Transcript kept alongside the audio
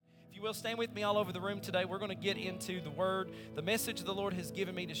you will, stand with me all over the room today. We're going to get into the Word, the message the Lord has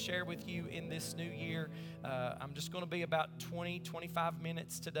given me to share with you in this new year. I'm just going to be about 25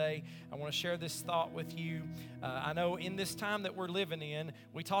 minutes today. I want to share this thought with you. I know in this time that we're living in,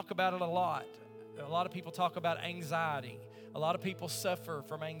 we talk about it a lot. A lot of people talk about anxiety. A lot of people suffer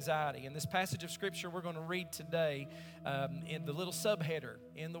from anxiety. And this passage of Scripture we're going to read today, in the little subheader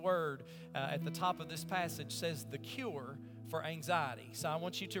in the Word at the top of this passage says, the cure for anxiety. So I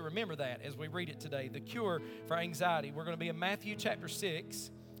want you to remember that as we read it today, the cure for anxiety. We're going to be in Matthew chapter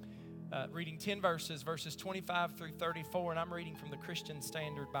 6, reading 10 verses 25 through 34, and I'm reading from the Christian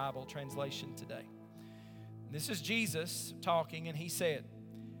Standard Bible translation today. This is Jesus talking, and he said,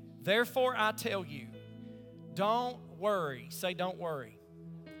 "Therefore I tell you, don't worry." Say, don't worry.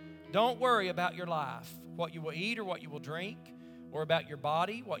 Don't worry about your life, what you will eat or what you will drink, or about your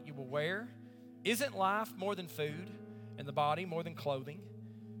body, what you will wear. Isn't life more than food, and the body more than clothing?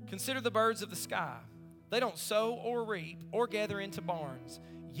 Consider the birds of the sky. They don't sow or reap or gather into barns,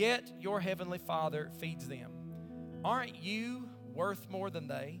 yet your heavenly Father feeds them. Aren't you worth more than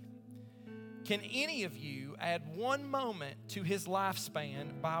they? Can any of you add one moment to his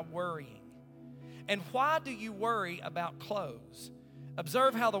lifespan by worrying? And why do you worry about clothes?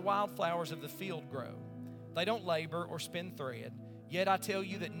 Observe how the wildflowers of the field grow. They don't labor or spin thread. Yet I tell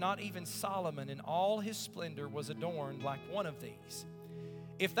you that not even Solomon in all his splendor was adorned like one of these.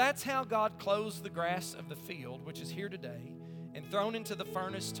 If that's how God clothes the grass of the field, which is here today, and thrown into the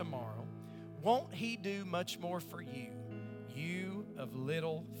furnace tomorrow, won't he do much more for you, you of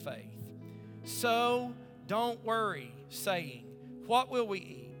little faith? So don't worry, saying, what will we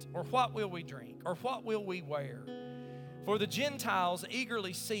eat, or what will we drink, or what will we wear? For the Gentiles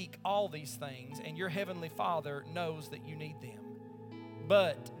eagerly seek all these things, and your heavenly Father knows that you need them.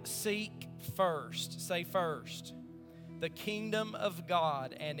 But seek first, say first, the kingdom of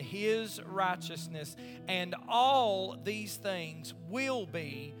God and his righteousness, and all these things will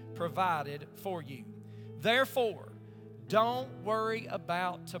be provided for you. Therefore, don't worry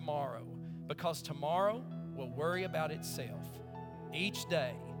about tomorrow, because tomorrow will worry about itself. Each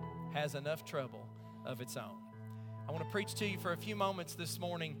day has enough trouble of its own. I want to preach to you for a few moments this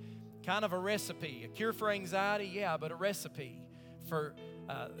morning, kind of a recipe, a cure for anxiety, yeah, but a recipe for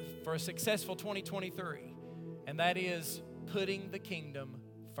a successful 2023, and that is putting the kingdom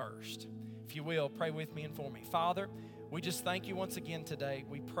first. If you will, pray with me and for me. Father, we just thank you once again today.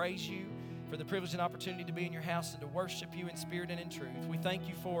 We praise you for the privilege and opportunity to be in your house and to worship you in spirit and in truth. We thank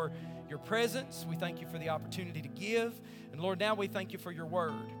you for your presence. We thank you for the opportunity to give. And Lord, now we thank you for your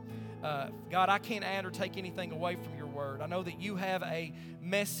word. God, I can't add or take anything away from your word. I know that you have a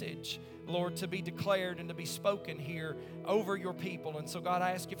message, Lord, to be declared and to be spoken here over your people. And so, God,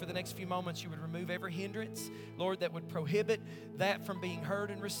 I ask you for the next few moments you would remove every hindrance, Lord, that would prohibit that from being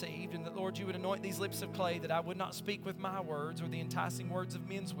heard and received. And that, Lord, you would anoint these lips of clay, that I would not speak with my words or the enticing words of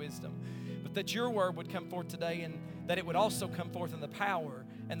men's wisdom, but that your word would come forth today, and that it would also come forth in the power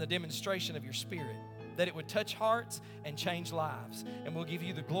and the demonstration of your Spirit, that it would touch hearts and change lives. And we'll give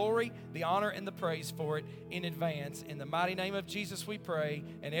you the glory, the honor, and the praise for it in advance. In the mighty name of Jesus we pray.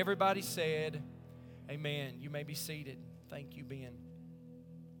 And everybody said, amen. You may be seated. Thank you, Ben.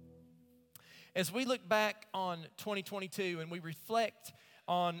 As we look back on 2022 and we reflect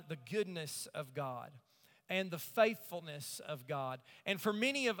on the goodness of God and the faithfulness of God, and for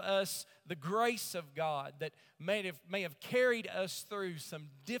many of us, the grace of God that may have carried us through some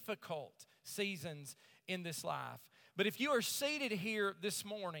difficult seasons in this life. But if you are seated here this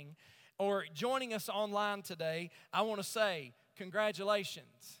morning or joining us online today, I want to say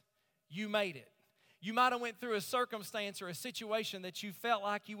congratulations. You made it. You might have went through a circumstance or a situation that you felt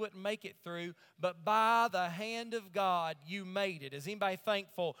like you wouldn't make it through, but by the hand of God, you made it. Is anybody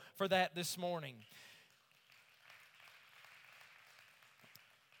thankful for that this morning?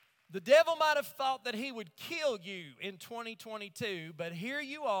 The devil might have thought that he would kill you in 2022, but here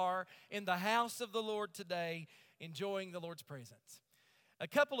you are in the house of the Lord today, enjoying the Lord's presence. A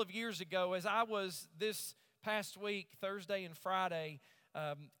couple of years ago, as I was this past week, Thursday and Friday,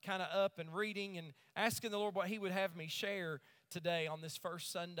 kind of up and reading and asking the Lord what he would have me share today on this first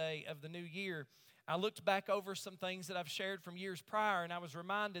Sunday of the new year, I looked back over some things that I've shared from years prior, and I was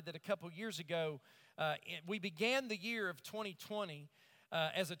reminded that a couple years ago, we began the year of 2020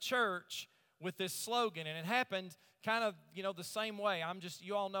 as a church with this slogan, and it happened kind of, the same way.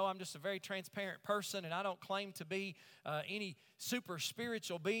 You all know I'm just a very transparent person, and I don't claim to be any super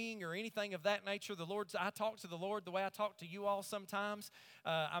spiritual being or anything of that nature. I talk to the Lord the way I talk to you all sometimes.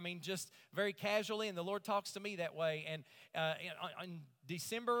 Just very casually, and the Lord talks to me that way. And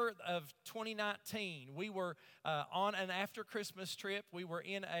December of 2019, we were on an after Christmas trip. We were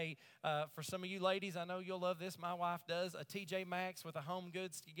in for some of you ladies, I know you'll love this, my wife does, a TJ Maxx with a Home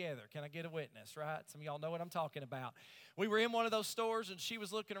Goods together. Can I get a witness, right? Some of y'all know what I'm talking about. We were in one of those stores, and she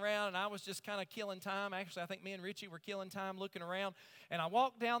was looking around, and I was just kind of killing time. Actually, I think me and Richie were killing time looking around, and I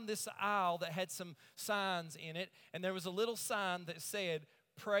walked down this aisle that had some signs in it, and there was a little sign that said,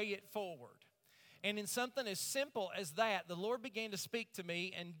 "Pray it forward." And in something as simple as that, the Lord began to speak to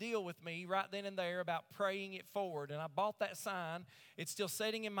me and deal with me right then and there about praying it forward. And I bought that sign. It's still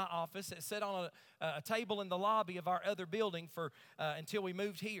sitting in my office. It sat on a table in the lobby of our other building until we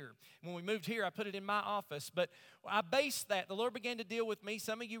moved here. When we moved here, I put it in my office. But I based that. The Lord began to deal with me.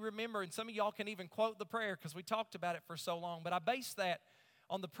 Some of you remember, and some of y'all can even quote the prayer because we talked about it for so long. But I based that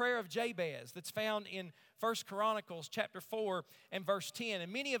on the prayer of Jabez that's found in 1 Chronicles chapter 4 and verse 10.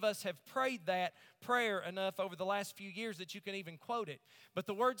 And many of us have prayed that prayer enough over the last few years that you can even quote it. But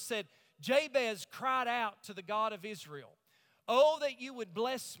the word said, Jabez cried out to the God of Israel, "Oh, that you would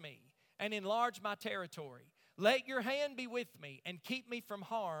bless me and enlarge my territory. Let your hand be with me and keep me from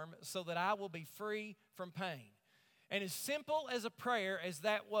harm so that I will be free from pain." And as simple as a prayer as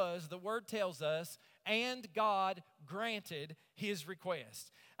that was, the word tells us, and God granted his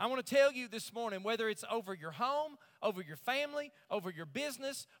request. I want to tell you this morning, whether it's over your home, over your family, over your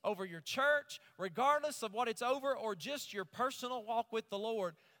business, over your church, regardless of what it's over, or just your personal walk with the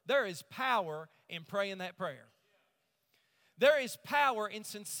Lord, there is power in praying that prayer. There is power in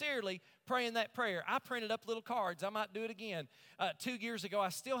sincerely praying that prayer. I printed up little cards. I might do it again. 2 years ago, I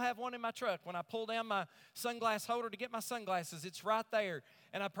still have one in my truck. When I pull down my sunglass holder to get my sunglasses, it's right there.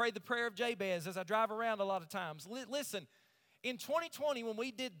 And I prayed the prayer of Jabez as I drive around a lot of times. Listen, in 2020 when we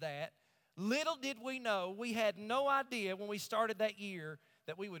did that, little did we know, we had no idea when we started that year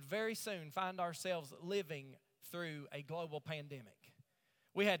that we would very soon find ourselves living through a global pandemic.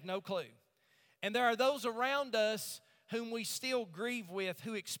 We had no clue. And there are those around us whom we still grieve with,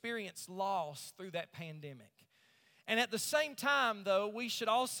 who experienced loss through that pandemic. And at the same time, though, we should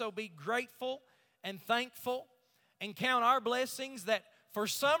also be grateful and thankful and count our blessings that for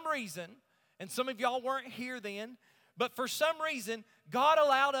some reason, and some of y'all weren't here then, but for some reason, God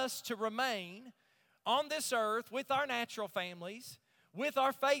allowed us to remain on this earth with our natural families, with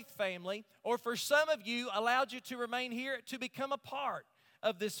our faith family, or for some of you, allowed you to remain here to become a part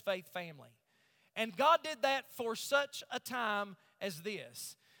of this faith family. And God did that for such a time as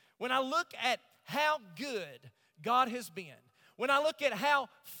this. When I look at how good God has been, when I look at how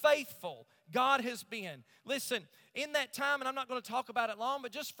faithful God has been, listen, in that time, and I'm not going to talk about it long,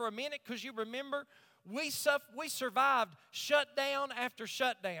 but just for a minute, because you remember, we survived shutdown after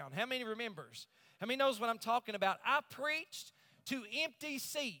shutdown. How many remembers? How many knows what I'm talking about? I preached to empty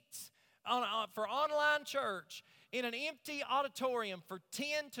seats for online church in an empty auditorium for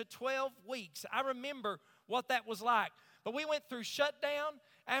 10 to 12 weeks. I remember what that was like. But we went through shutdown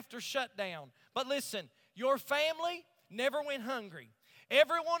after shutdown. But listen, your family never went hungry.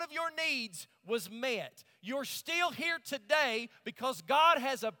 Every one of your needs was met. You're still here today because God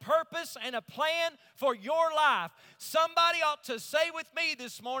has a purpose and a plan for your life. Somebody ought to say with me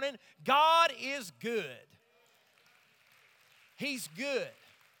this morning, God is good. He's good.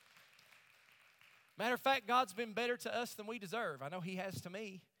 Matter of fact, God's been better to us than we deserve. I know He has to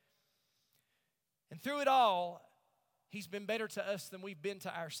me. And through it all, He's been better to us than we've been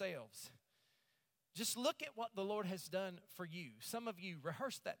to ourselves. Just look at what the Lord has done for you. Some of you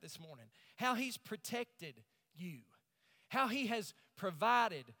rehearsed that this morning. How He's protected you. How He has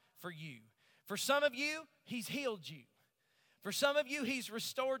provided for you. For some of you, He's healed you. For some of you, He's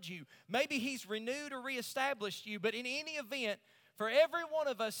restored you. Maybe He's renewed or reestablished you. But in any event, for every one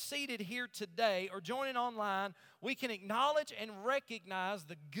of us seated here today or joining online, we can acknowledge and recognize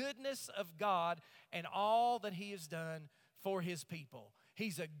the goodness of God and all that He has done for His people.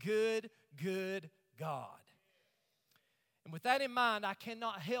 He's a good, good God. And with that in mind, I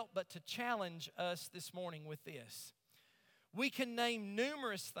cannot help but to challenge us this morning with this. We can name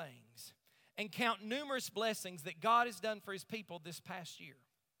numerous things and count numerous blessings that God has done for His people this past year.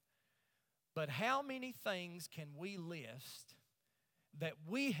 But how many things can we list that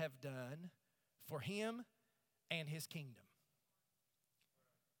we have done for Him and His kingdom?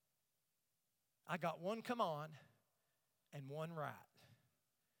 I got one come on and one right.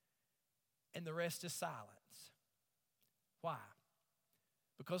 And the rest is silence. Why?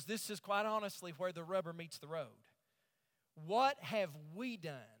 Because this is quite honestly where the rubber meets the road. What have we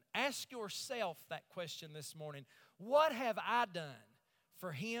done? Ask yourself that question this morning. What have I done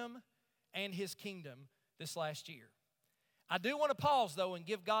for Him and His kingdom this last year? I do want to pause, though, and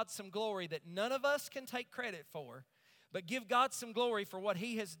give God some glory that none of us can take credit for, but give God some glory for what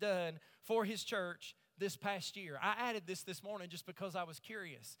He has done for His church this past year. I added this morning just because I was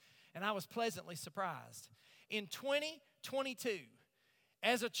curious, and I was pleasantly surprised. In 2022,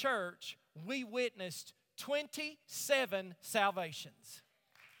 as a church, we witnessed 27 salvations.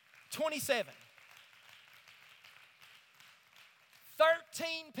 27.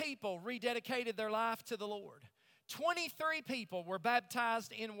 13 people rededicated their life to the Lord. 23 people were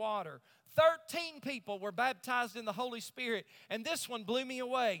baptized in water. 13 people were baptized in the Holy Spirit. And this one blew me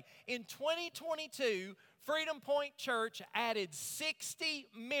away. In 2022, Freedom Point Church added 60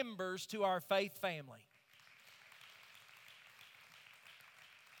 members to our faith family.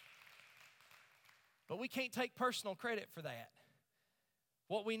 But we can't take personal credit for that.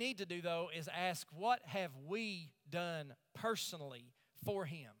 What we need to do, though, is ask, what have we done personally for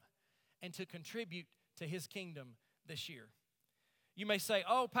Him and to contribute to His kingdom this year? You may say,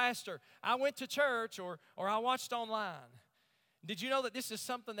 oh, Pastor, I went to church or I watched online. Did you know that this is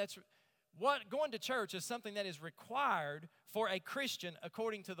something going to church is something that is required for a Christian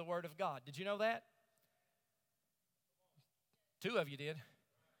according to the Word of God? Did you know that? 2 of you did.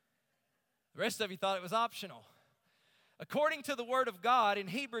 The rest of you thought it was optional. According to the Word of God in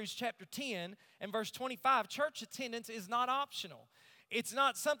Hebrews chapter 10 and verse 25, church attendance is not optional. It's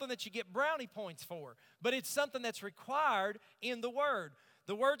not something that you get brownie points for, but it's something that's required in the Word.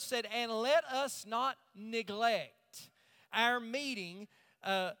 The Word said, and let us not neglect our meeting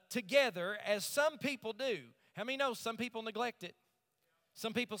together as some people do. How many know some people neglect it?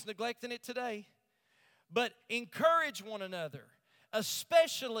 Some people's neglecting it today. But encourage one another,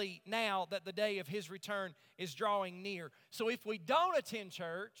 especially now that the day of His return is drawing near. So if we don't attend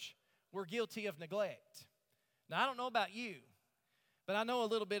church, we're guilty of neglect. Now, I don't know about you, but I know a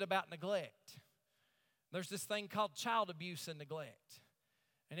little bit about neglect. There's this thing called child abuse and neglect,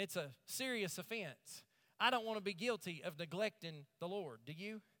 and it's a serious offense. I don't want to be guilty of neglecting the Lord. Do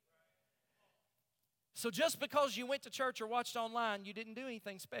you? So just because you went to church or watched online, you didn't do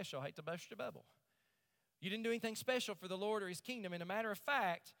anything special. I hate to burst your bubble. You didn't do anything special for the Lord or His kingdom. And a matter of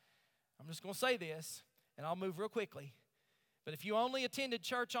fact, I'm just going to say this, and I'll move real quickly. But if you only attended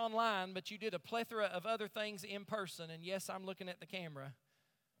church online, but you did a plethora of other things in person, and yes, I'm looking at the camera,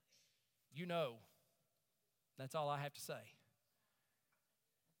 you know. That's all I have to say.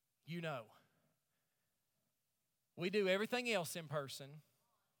 You know. We do everything else in person.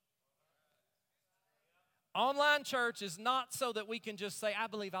 Online church is not so that we can just say, I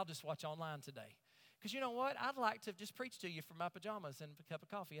believe I'll just watch online today. Because you know what? I'd like to just preach to you from my pajamas and a cup of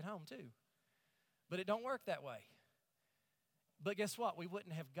coffee at home too. But it don't work that way. But guess what? We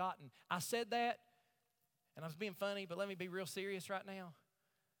wouldn't have gotten. I said that, and I was being funny, but let me be real serious right now.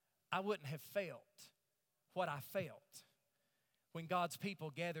 I wouldn't have felt what I felt when God's people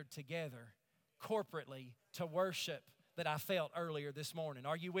gathered together corporately to worship that I felt earlier this morning.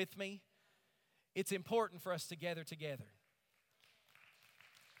 Are you with me? It's important for us to gather together.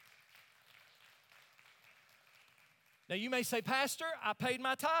 Now you may say, Pastor, I paid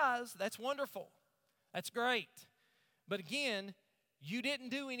my tithes. That's wonderful. That's great. But again, you didn't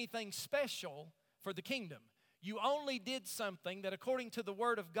do anything special for the kingdom. You only did something that, according to the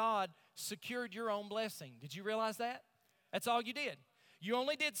Word of God, secured your own blessing. Did you realize that? That's all you did. You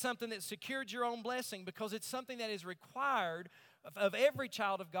only did something that secured your own blessing because it's something that is required of every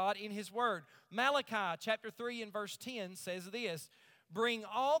child of God in His Word. Malachi chapter 3 and verse 10 says this, bring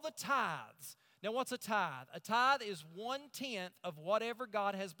all the tithes. Now what's a tithe? A tithe is 1/10 of whatever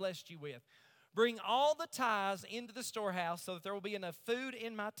God has blessed you with. Bring all the tithes into the storehouse so that there will be enough food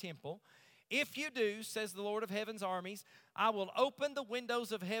in my temple. If you do, says the Lord of heaven's armies, I will open the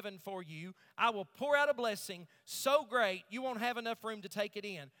windows of heaven for you. I will pour out a blessing so great you won't have enough room to take it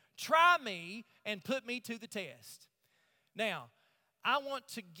in. Try me and put me to the test. Now, I want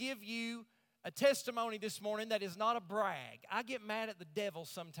to give you a testimony this morning that is not a brag. I get mad at the devil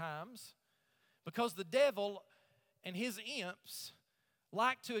sometimes because the devil and his imps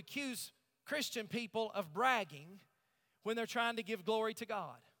like to accuse Christian people of bragging when they're trying to give glory to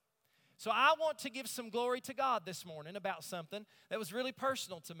God. So I want to give some glory to God this morning about something that was really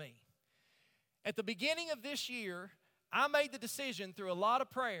personal to me. At the beginning of this year, I made the decision through a lot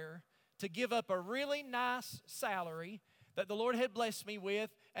of prayer to give up a really nice salary that the Lord had blessed me with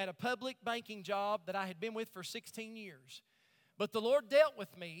at a public banking job that I had been with for 16 years. But the Lord dealt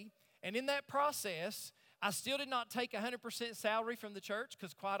with me, and in that process, I still did not take 100% salary from the church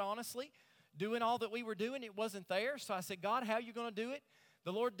because, quite honestly, doing all that we were doing, it wasn't there. So I said, God, how are you going to do it?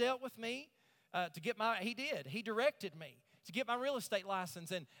 The Lord dealt with me He directed me to get my real estate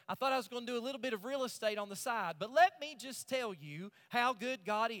license. And I thought I was going to do a little bit of real estate on the side. But let me just tell you how good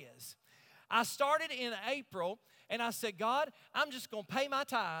God is. I started in April, And I said, God, I'm just going to pay my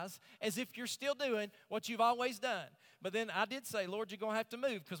tithes as if you're still doing what you've always done. But then I did say, Lord, you're going to have to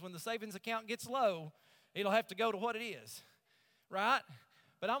move, because when the savings account gets low, it'll have to go to what it is, right?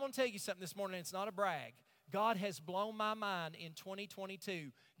 But I'm going to tell you something this morning. It's not a brag. God has blown my mind in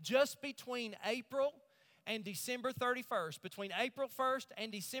 2022. Just between April and December 31st, between April 1st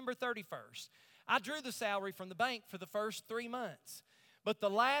and December 31st, I drew the salary from the bank for the first 3 months. But the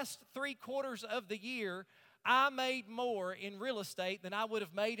last 3 quarters of the year, I made more in real estate than I would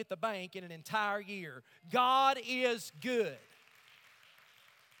have made at the bank in an entire year. God is good.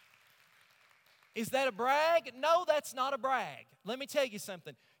 Is that a brag? No, that's not a brag. Let me tell you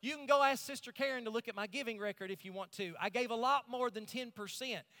something. You can go ask Sister Karen to look at my giving record if you want to. I gave a lot more than 10%.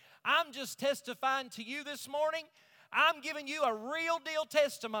 I'm just testifying to you this morning. I'm giving you a real deal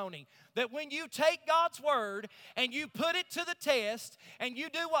testimony that when you take God's word and you put it to the test and you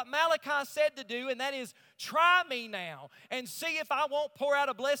do what Malachi said to do, and that is try me now and see if I won't pour out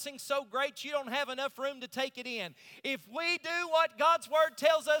a blessing so great you don't have enough room to take it in. If we do what God's word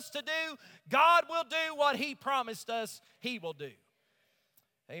tells us to do, God will do what He promised us He will do.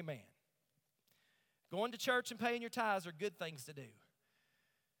 Amen. Going to church and paying your tithes are good things to do.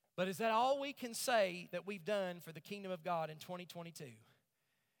 But is that all we can say that we've done for the kingdom of God in 2022?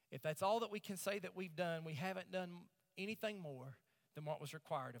 If that's all that we can say that we've done, we haven't done anything more than what was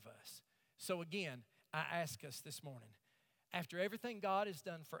required of us. So again, I ask us this morning, after everything God has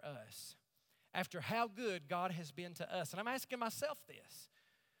done for us, after how good God has been to us, and I'm asking myself this,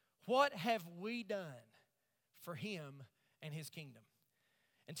 what have we done for Him and His kingdom?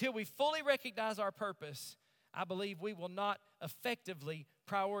 Until we fully recognize our purpose, I believe we will not effectively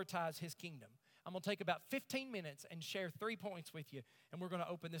prioritize His kingdom. I'm going to take about 15 minutes and share 3 points with you, and we're going to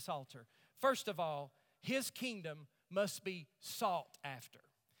open this altar. First of all, His kingdom must be sought after.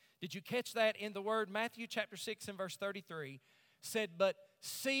 Did you catch that in the word? Matthew chapter 6 and verse 33 said, but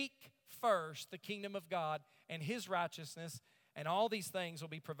seek first the kingdom of God and His righteousness, and all these things will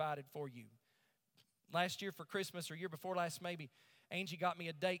be provided for you. Last year for Christmas, or year before last maybe, Angie got me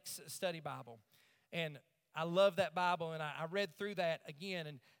a Dake's Study Bible. And I love that Bible, and I read through that again.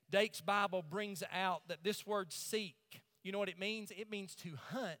 And Dake's Bible brings out that this word seek, you know what it means? It means to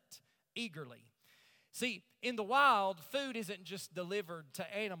hunt eagerly. See, in the wild, food isn't just delivered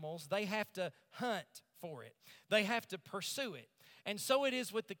to animals. They have to hunt for it. They have to pursue it. And so it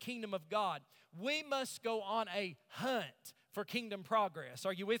is with the kingdom of God. We must go on a hunt for kingdom progress.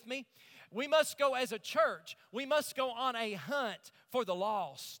 Are you with me? We must go as a church. We must go on a hunt for the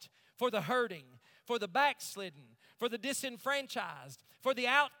lost, for the hurting, for the backslidden, for the disenfranchised, for the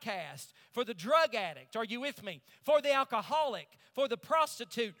outcast, for the drug addict. Are you with me? For the alcoholic, for the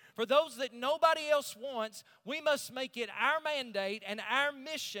prostitute, for those that nobody else wants. We must make it our mandate and our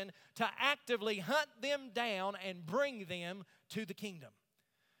mission to actively hunt them down and bring them to the kingdom.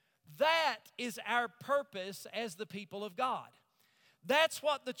 That is our purpose as the people of God. That's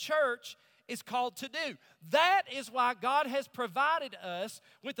what the church is called to do. That is why God has provided us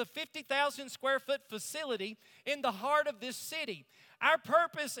with a 50,000 square foot facility in the heart of this city. Our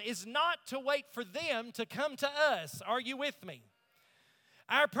purpose is not to wait for them to come to us. Are you with me?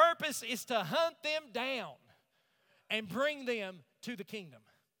 Our purpose is to hunt them down and bring them to the kingdom.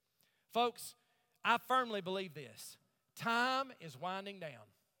 Folks, I firmly believe this. Time is winding down.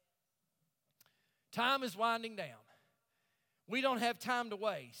 Time is winding down. We don't have time to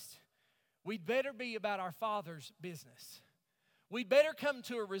waste. We'd better be about our Father's business. We'd better come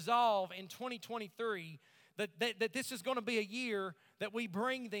to a resolve in 2023 that this is going to be a year that we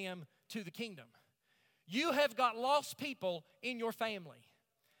bring them to the kingdom. You have got lost people in your family.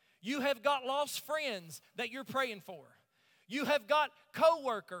 You have got lost friends that you're praying for. You have got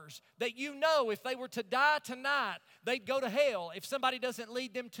co-workers that you know if they were to die tonight, they'd go to hell if somebody doesn't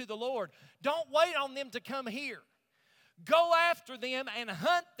lead them to the Lord. Don't wait on them to come here. Go after them and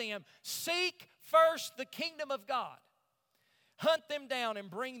hunt them. Seek first the kingdom of God. Hunt them down and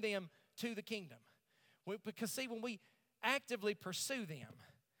bring them to the kingdom. Because see, when we actively pursue them,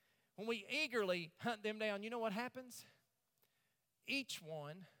 when we eagerly hunt them down, you know what happens? Each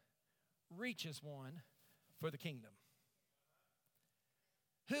one reaches one for the kingdom.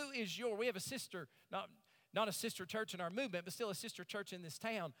 Who is we have a sister, not a sister church in our movement, but still a sister church in this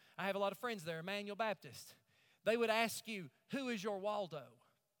town. I have a lot of friends there, Emmanuel Baptist. They would ask you, who is your Waldo?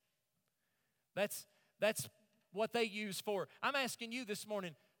 That's what they use for. I'm asking you this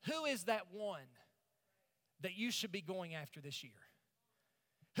morning, who is that one that you should be going after this year?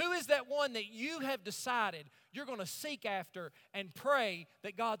 Who is that one that you have decided you're going to seek after and pray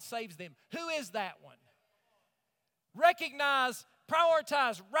that God saves them? Who is that one? Recognize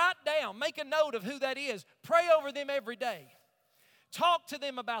Prioritize, write down, make a note of who that is. Pray over them every day. Talk to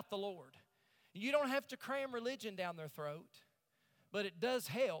them about the Lord. You don't have to cram religion down their throat, but it does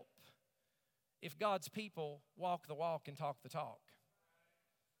help if God's people walk the walk and talk the talk.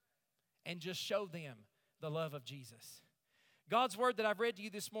 And just show them the love of Jesus. God's word that I've read to you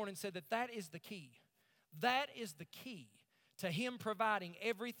this morning said that is the key. That is the key to Him providing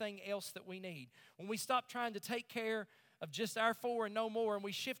everything else that we need. When we stop trying to take care of just our four and no more, and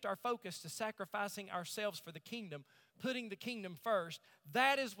we shift our focus to sacrificing ourselves for the kingdom, putting the kingdom first,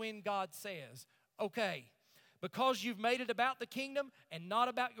 that is when God says, okay, because you've made it about the kingdom and not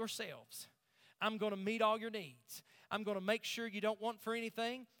about yourselves, I'm going to meet all your needs. I'm going to make sure you don't want for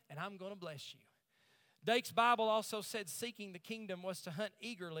anything, and I'm going to bless you. Dake's Bible also said seeking the kingdom was to hunt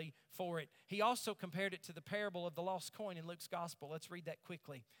eagerly for it. He also compared it to the parable of the lost coin in Luke's gospel. Let's read that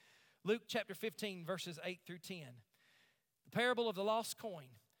quickly. Luke chapter 15, verses 8 through 10. The parable of the lost coin.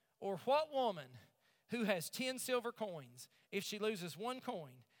 Or what woman who has 10 silver coins, if she loses one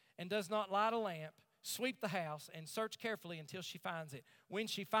coin and does not light a lamp, sweep the house, and search carefully until she finds it? When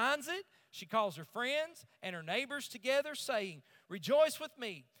she finds it, she calls her friends and her neighbors together, saying, rejoice with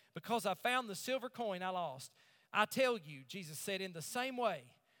me, because I found the silver coin I lost. I tell you, Jesus said, in the same way,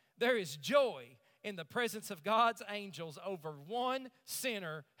 there is joy in the presence of God's angels over one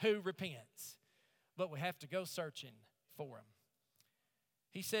sinner who repents. But we have to go searching for him.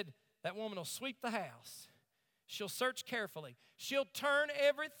 He said, that woman will sweep the house. She'll search carefully. She'll turn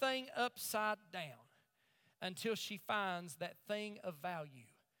everything upside down until she finds that thing of value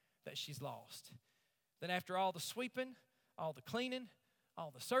that she's lost. Then after all the sweeping, all the cleaning,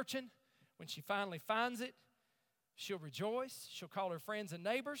 all the searching, when she finally finds it, she'll rejoice. She'll call her friends and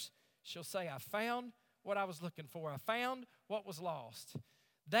neighbors. She'll say, I found what I was looking for. I found what was lost.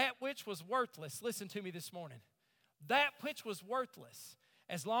 That which was worthless, listen to me this morning, that which was worthless,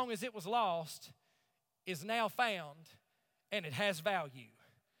 as long as it was lost, is now found, and it has value.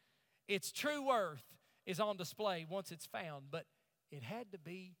 Its true worth is on display once it's found, but it had to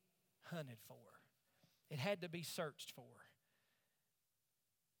be hunted for. It had to be searched for.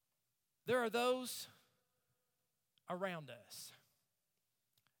 There are those around us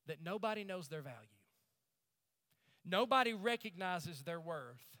that nobody knows their value. Nobody recognizes their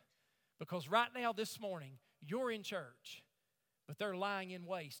worth, because right now this morning you're in church, but they're lying in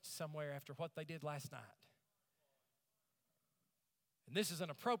waste somewhere after what they did last night. And this is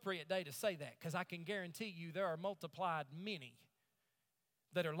an appropriate day to say that, because I can guarantee you there are multiplied many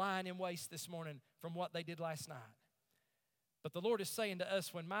that are lying in waste this morning from what they did last night. But the Lord is saying to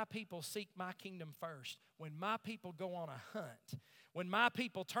us, when my people seek my kingdom first, when my people go on a hunt, when my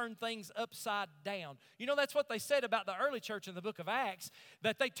people turn things upside down. You know, that's what they said about the early church in the book of Acts,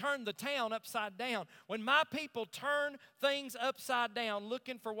 that they turned the town upside down. When my people turn things upside down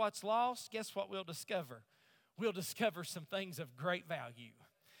looking for what's lost, guess what we'll discover? We'll discover some things of great value.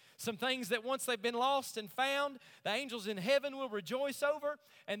 Some things that once they've been lost and found, the angels in heaven will rejoice over,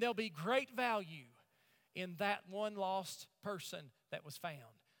 and there'll be great value in that one lost person that was found.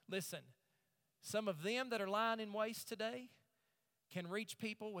 Listen, some of them that are lying in waste today can reach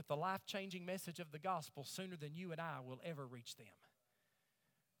people with the life-changing message of the gospel sooner than you and I will ever reach them.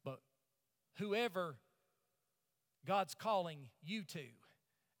 But whoever God's calling you to,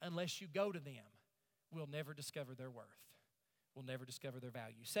 unless you go to them, will never discover their worth, will never discover their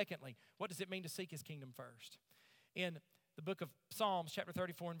value. Secondly, what does it mean to seek His kingdom first? In the book of Psalms, chapter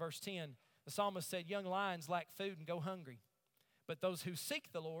 34 and verse 10, the psalmist said, young lions lack food and go hungry, but those who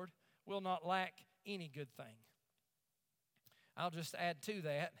seek the Lord will not lack any good thing. I'll just add to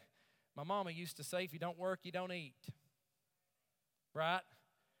that, my mama used to say, if you don't work, you don't eat. Right?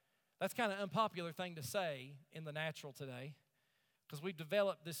 That's kind of an unpopular thing to say in the natural today, because we've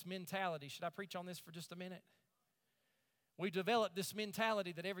developed this mentality. Should I preach on this for just a minute? We've developed this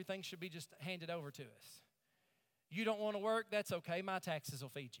mentality that everything should be just handed over to us. You don't want to work? That's okay. My taxes will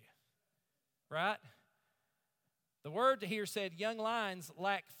feed you. Right? The word here said, young lions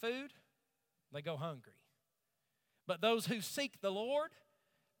lack food, they go hungry. But those who seek the Lord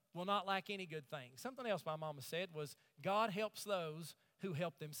will not lack any good thing. Something else my mama said was, God helps those who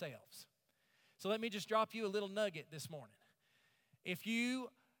help themselves. So let me just drop you a little nugget this morning. If you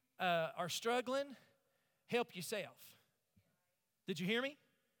are struggling, help yourself. Did you hear me?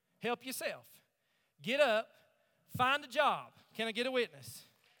 Help yourself. Get up, find a job. Can I get a witness?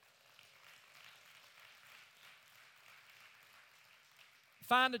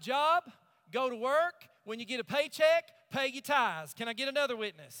 Find a job, go to work. When you get a paycheck, pay your tithes. Can I get another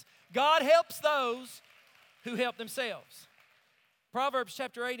witness? God helps those who help themselves. Proverbs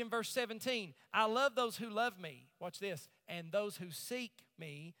chapter 8 and verse 17. I love those who love me. Watch this. And those who seek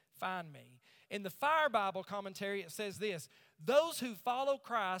me find me. In the Fire Bible commentary, it says this. Those who follow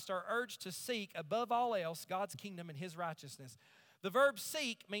Christ are urged to seek above all else God's kingdom and His righteousness. The verb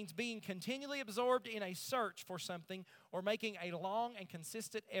seek means being continually absorbed in a search for something or making a long and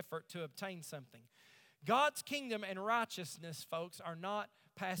consistent effort to obtain something. God's kingdom and righteousness, folks, are not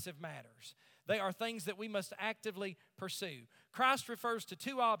passive matters. They are things that we must actively pursue. Christ refers to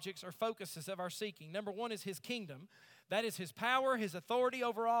two objects or focuses of our seeking. Number one is His kingdom. That is His power, His authority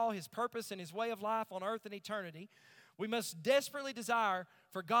over all, His purpose, and His way of life on earth and eternity. We must desperately desire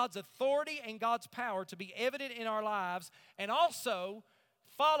for God's authority and God's power to be evident in our lives, and also,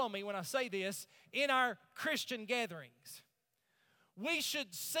 follow me when I say this, in our Christian gatherings. We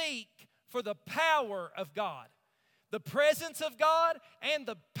should seek for the power of God, the presence of God and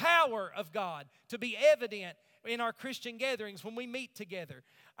the power of God to be evident in our Christian gatherings when we meet together.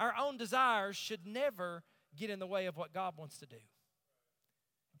 Our own desires should never get in the way of what God wants to do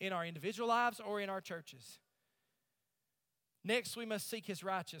in our individual lives or in our churches. Next, we must seek His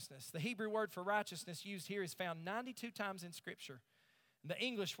righteousness. The Hebrew word for righteousness used here is found 92 times in Scripture. The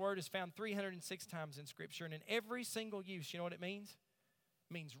English word is found 306 times in Scripture. And in every single use, you know what it means?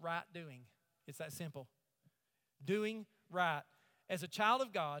 It means right doing. It's that simple. Doing right. As a child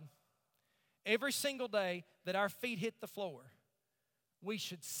of God, every single day that our feet hit the floor, we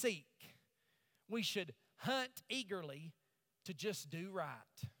should seek. We should hunt eagerly to just do right.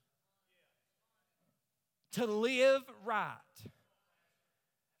 To live right.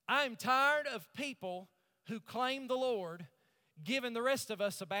 I'm tired of people who claim the Lord giving the rest of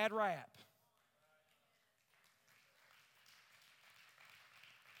us a bad rap.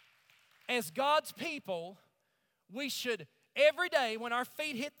 As God's people, we should, every day when our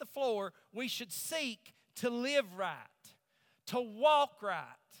feet hit the floor, we should seek to live right, to walk right,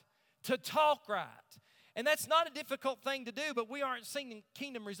 to talk right. And that's not a difficult thing to do, but we aren't seeing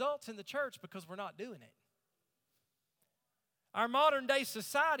kingdom results in the church because we're not doing it. Our modern day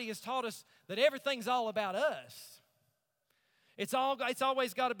society has taught us that everything's all about us. It's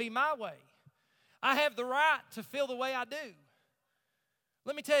always got to be my way. I have the right to feel the way I do.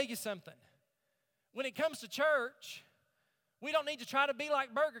 Let me tell you something. When it comes to church, we don't need to try to be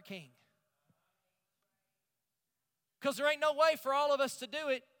like Burger King. Because there ain't no way for all of us to do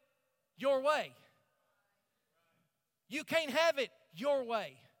it your way. You can't have it your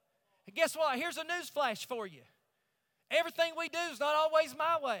way. And guess what? Here's a news flash for you. Everything we do is not always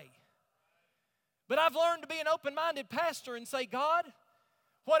my way. But I've learned to be an open-minded pastor and say, God,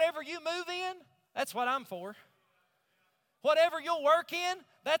 whatever you move in, that's what I'm for. Whatever you'll work in,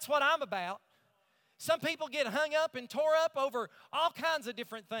 that's what I'm about. Some people get hung up and tore up over all kinds of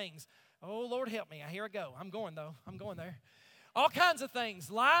different things. Oh, Lord help me. Here I go. I'm going though. I'm going there. All kinds of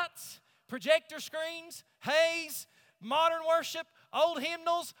things. Lights, projector screens, haze, modern worship, old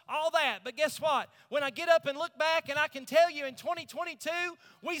hymnals, all that. But guess what? When I get up and look back, and I can tell you in 2022,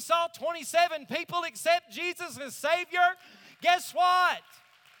 we saw 27 people accept Jesus as Savior. Guess what?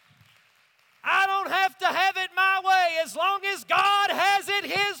 I don't have to have it my way as long as God has it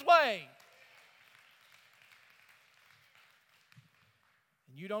His way.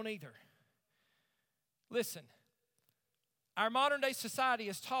 And you don't either. Listen, our modern day society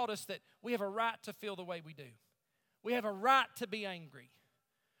has taught us that we have a right to feel the way we do. We have a right to be angry.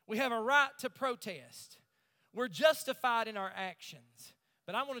 We have a right to protest. We're justified in our actions.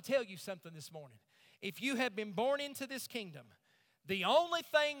 But I want to tell you something this morning. If you have been born into this kingdom, the only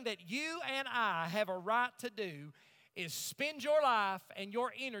thing that you and I have a right to do is spend your life and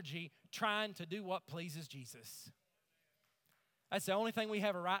your energy trying to do what pleases Jesus. That's the only thing we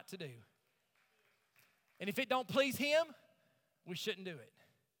have a right to do. And if it don't please Him, we shouldn't do it.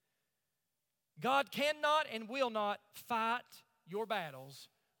 God cannot and will not fight your battles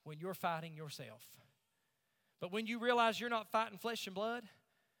when you're fighting yourself. But when you realize you're not fighting flesh and blood,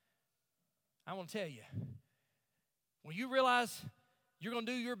 I want to tell you, when you realize you're going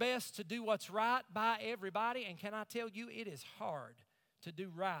to do your best to do what's right by everybody, and can I tell you, it is hard to do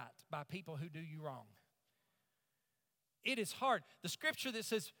right by people who do you wrong. It is hard. The scripture that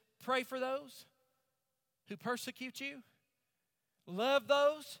says, pray for those who persecute you, love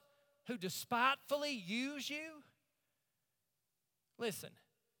those who despitefully use you. Listen,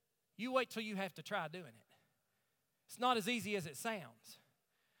 you wait till you have to try doing it. It's not as easy as it sounds.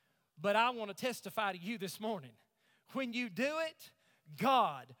 But I want to testify to you this morning. When you do it,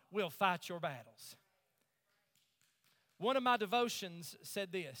 God will fight your battles. One of my devotions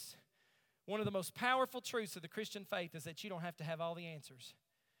said this. One of the most powerful truths of the Christian faith is that you don't have to have all the answers.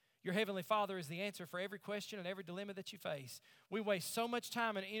 Your Heavenly Father is the answer for every question and every dilemma that you face. We waste so much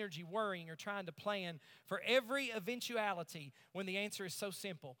time and energy worrying or trying to plan for every eventuality when the answer is so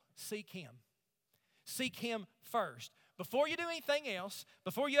simple. Seek Him. Seek Him first. Before you do anything else,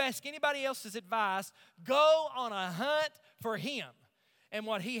 before you ask anybody else's advice, go on a hunt for Him and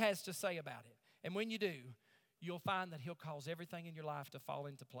what He has to say about it. And when you do, you'll find that He'll cause everything in your life to fall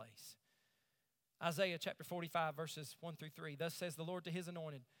into place. Isaiah chapter 45, verses 1 through 3. Thus says the Lord to His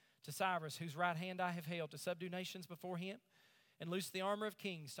anointed, to Cyrus, whose right hand I have held, to subdue nations before Him, and loose the armor of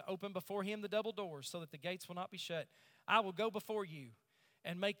kings, to open before Him the double doors, so that the gates will not be shut. I will go before you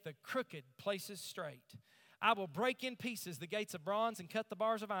and make the crooked places straight. I will break in pieces the gates of bronze and cut the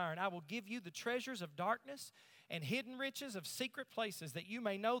bars of iron. I will give you the treasures of darkness and hidden riches of secret places, that you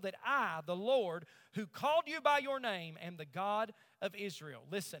may know that I, the Lord, who called you by your name, am the God of Israel.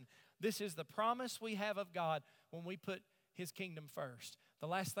 Listen, this is the promise we have of God when we put His kingdom first. The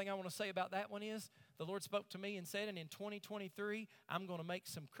last thing I want to say about that one is, the Lord spoke to me and said, and in 2023, I'm going to make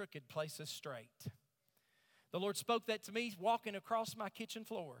some crooked places straight. The Lord spoke that to me walking across my kitchen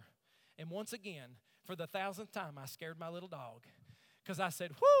floor. And once again, for the 1,000th time, I scared my little dog. Because I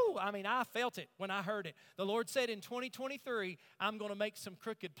said, whoo, I felt it when I heard it. The Lord said in 2023, I'm going to make some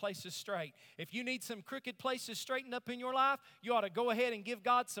crooked places straight. If you need some crooked places straightened up in your life, you ought to go ahead and give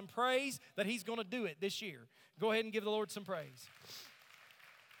God some praise that He's going to do it this year. Go ahead and give the Lord some praise.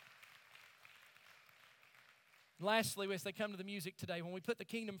 Lastly, as they come to the music today, when we put the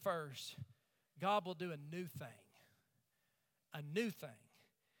kingdom first, God will do a new thing. A new thing.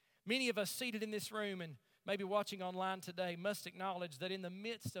 Many of us seated in this room and maybe watching online today must acknowledge that in the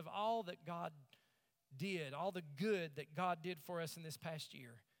midst of all that God did, all the good that God did for us in this past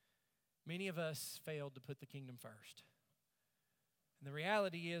year, many of us failed to put the kingdom first. And the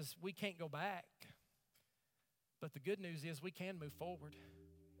reality is we can't go back. But the good news is we can move forward.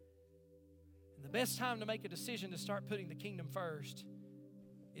 And the best time to make a decision to start putting the kingdom first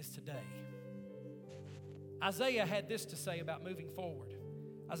is today. Isaiah had this to say about moving forward.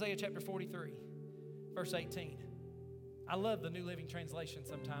 Isaiah chapter 43, verse 18. I love the New Living Translation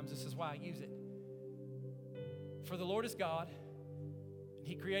sometimes. This is why I use it. For the Lord is God, and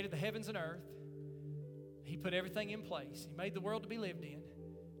He created the heavens and earth. He put everything in place. He made the world to be lived in,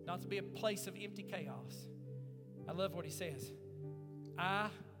 not to be a place of empty chaos. I love what He says. I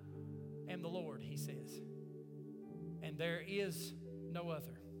am the Lord, He says, and there is no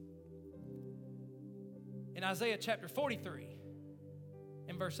other. In Isaiah chapter 43,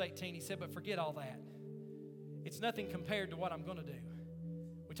 in verse 18, He said, but forget all that. It's nothing compared to what I'm going to do.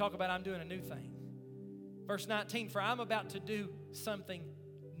 We talk about I'm doing a new thing. Verse 19, for I'm about to do something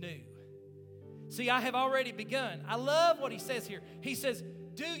new. See, I have already begun. I love what He says here. He says,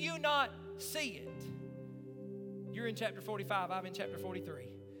 do you not see it? You're in chapter 45, I'm in chapter 43.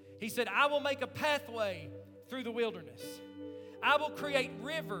 He said, I will make a pathway through the wilderness. I will create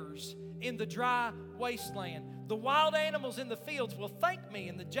rivers in the dry wasteland. The wild animals in the fields will thank me,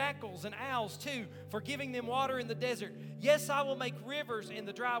 and the jackals and owls too, for giving them water in the desert. Yes, I will make rivers in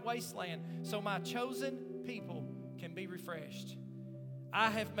the dry wasteland, so my chosen people can be refreshed.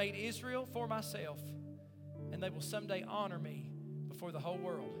 I have made Israel for myself, and they will someday honor me before the whole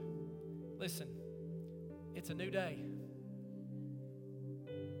world. Listen, it's a new day.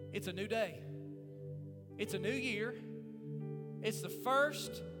 It's a new day. It's a new year. It's the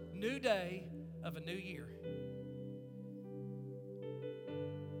first new day of a new year.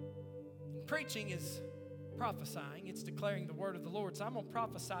 Preaching is prophesying. It's declaring the word of the Lord. So I'm going to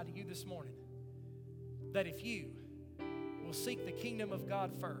prophesy to you this morning that if you will seek the kingdom of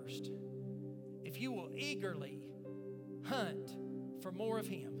God first, if you will eagerly hunt for more of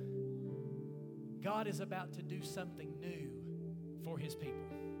Him, God is about to do something new for His people.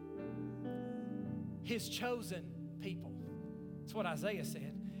 His chosen people. That's what Isaiah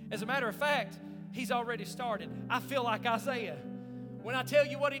said. As a matter of fact, He's already started. I feel like Isaiah. When I tell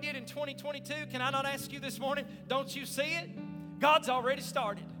you what He did in 2022, can I not ask you this morning, don't you see it? God's already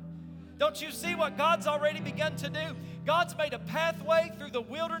started. Don't you see what God's already begun to do? God's made a pathway through the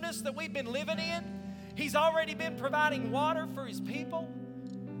wilderness that we've been living in. He's already been providing water for His people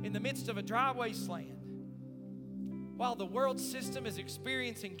in the midst of a dry wasteland. While the world system is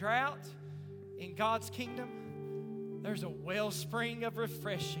experiencing drought, in God's kingdom, there's a wellspring of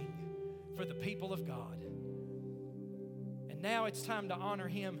refreshing for the people of God. And now it's time to honor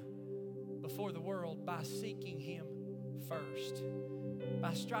Him before the world by seeking Him first.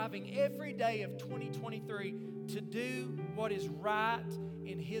 By striving every day of 2023 to do what is right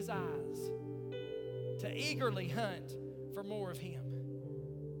in His eyes. To eagerly hunt for more of Him.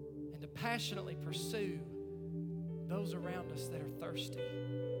 And to passionately pursue those around us that are thirsty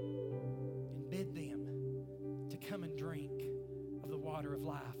bid them to come and drink of the water of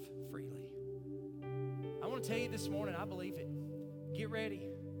life freely. I want to tell you this morning, I believe it. Get ready.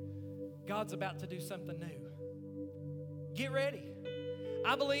 God's about to do something new. Get ready.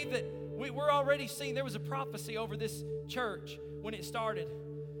 I believe that we're already seeing, there was a prophecy over this church when it started.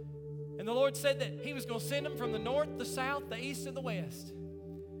 And the Lord said that He was going to send them from the north, the south, the east, and the west.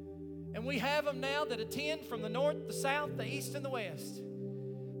 And we have them now that attend from the north, the south, the east, and the west.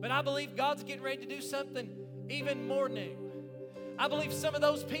 But I believe God's getting ready to do something even more new. I believe some of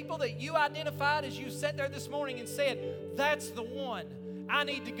those people that you identified as you sat there this morning and said, that's the one I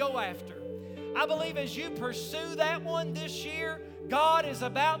need to go after. I believe as you pursue that one this year, God is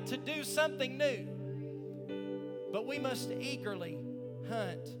about to do something new. But we must eagerly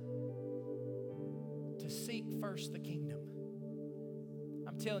hunt to seek first the kingdom.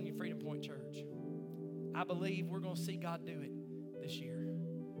 I'm telling you, Freedom Point Church, I believe we're going to see God do it this year.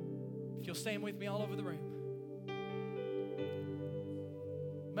 If you'll stand with me all over the room.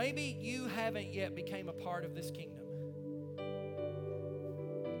 Maybe you haven't yet became a part of this kingdom.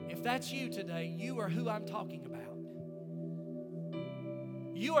 If that's you today, you are who I'm talking about.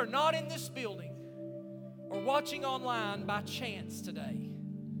 You are not in this building or watching online by chance today.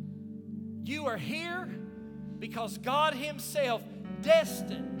 You are here because God Himself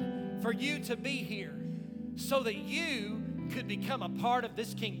destined for you to be here so that you could become a part of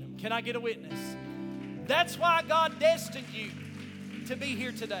this kingdom. Can I get a witness? That's why God destined you to be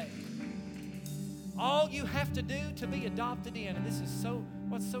here today. All you have to do to be adopted in, and this is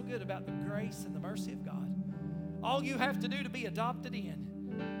what's so good about the grace and the mercy of God. All you have to do to be adopted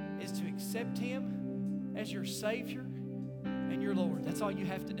in is to accept Him as your Savior and your Lord. That's all you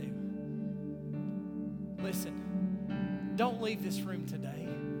have to do. Listen, don't leave this room today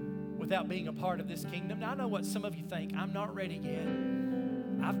without being a part of this kingdom. Now, I know what some of you think. I'm not ready yet.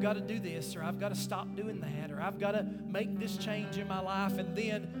 I've got to do this, or I've got to stop doing that, or I've got to make this change in my life, and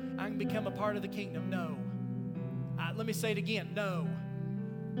then I can become a part of the kingdom. No. Let me say it again. No.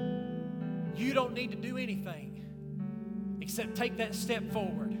 You don't need to do anything except take that step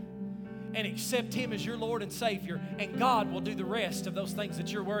forward and accept Him as your Lord and Savior, and God will do the rest of those things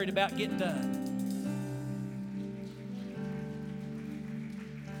that you're worried about getting done.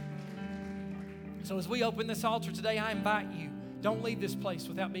 So as we open this altar today, I invite you, don't leave this place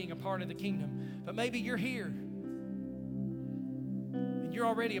without being a part of the kingdom. But maybe you're here and you're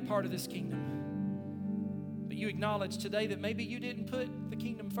already a part of this kingdom. But you acknowledge today that maybe you didn't put the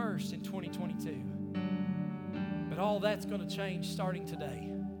kingdom first in 2022. But all that's going to change starting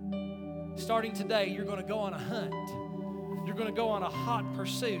today. Starting today, you're going to go on a hunt. You're going to go on a hot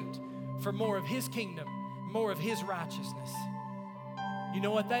pursuit for more of His kingdom, more of His righteousness. You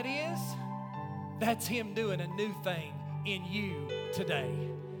know what that is? That's Him doing a new thing in you today.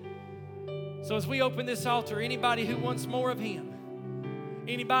 So as we open this altar, anybody who wants more of Him,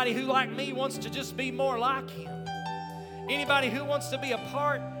 anybody who, like me, wants to just be more like Him, anybody who wants to be a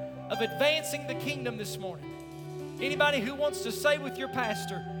part of advancing the kingdom this morning, anybody who wants to say with your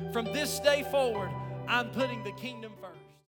pastor, from this day forward, I'm putting the kingdom first.